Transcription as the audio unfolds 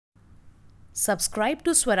Subscribe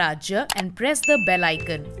to Swarajya and press the bell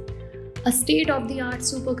icon. A state-of-the-art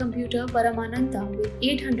supercomputer Paramananta with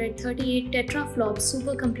 838 TeraFlops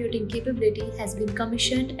supercomputing capability has been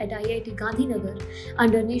commissioned at IIT Gandhinagar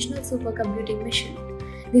under National Supercomputing Mission.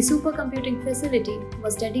 The supercomputing facility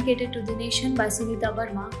was dedicated to the nation by Sunita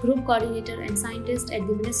Verma, Group Coordinator and Scientist at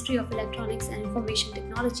the Ministry of Electronics and Information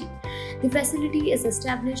Technology. The facility is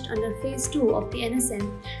established under Phase 2 of the NSM,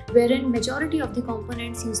 wherein majority of the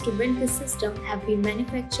components used to build this system have been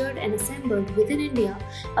manufactured and assembled within India,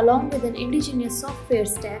 along with an indigenous software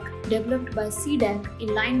stack developed by C-DAC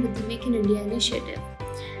in line with the Make in India initiative.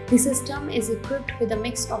 The system is equipped with a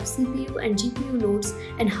mix of CPU and GPU nodes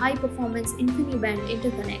and high-performance InfiniBand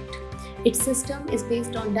interconnect. Its system is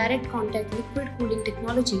based on direct contact liquid cooling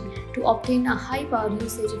technology to obtain a high power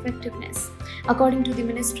usage effectiveness. According to the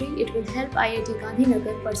ministry, it will help IIT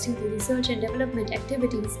Gandhinagar pursue the research and development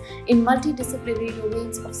activities in multidisciplinary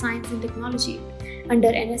domains of science and technology. Under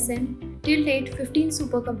NSM, till date 15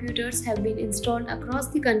 supercomputers have been installed across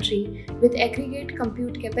the country with aggregate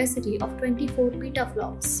compute capacity of 24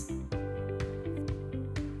 petaflops.